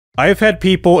I've had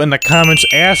people in the comments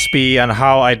ask me on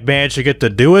how I'd manage to get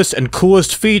the newest and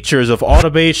coolest features of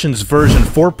Automation's version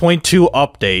 4.2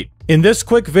 update. In this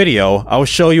quick video, I'll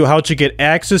show you how to get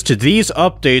access to these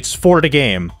updates for the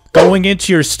game. Going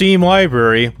into your Steam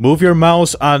library, move your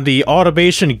mouse on the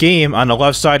Automation game on the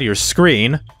left side of your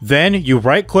screen. Then you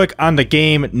right-click on the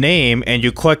game name and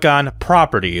you click on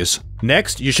Properties.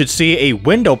 Next, you should see a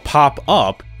window pop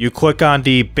up. You click on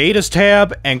the Betas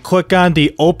tab and click on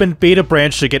the Open Beta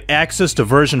branch to get access to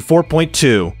version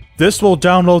 4.2. This will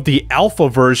download the alpha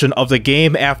version of the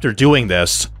game after doing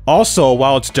this. Also,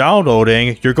 while it's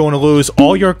downloading, you're going to lose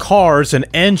all your cars and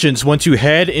engines once you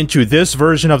head into this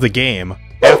version of the game.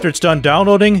 After it's done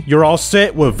downloading, you're all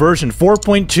set with version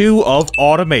 4.2 of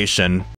Automation.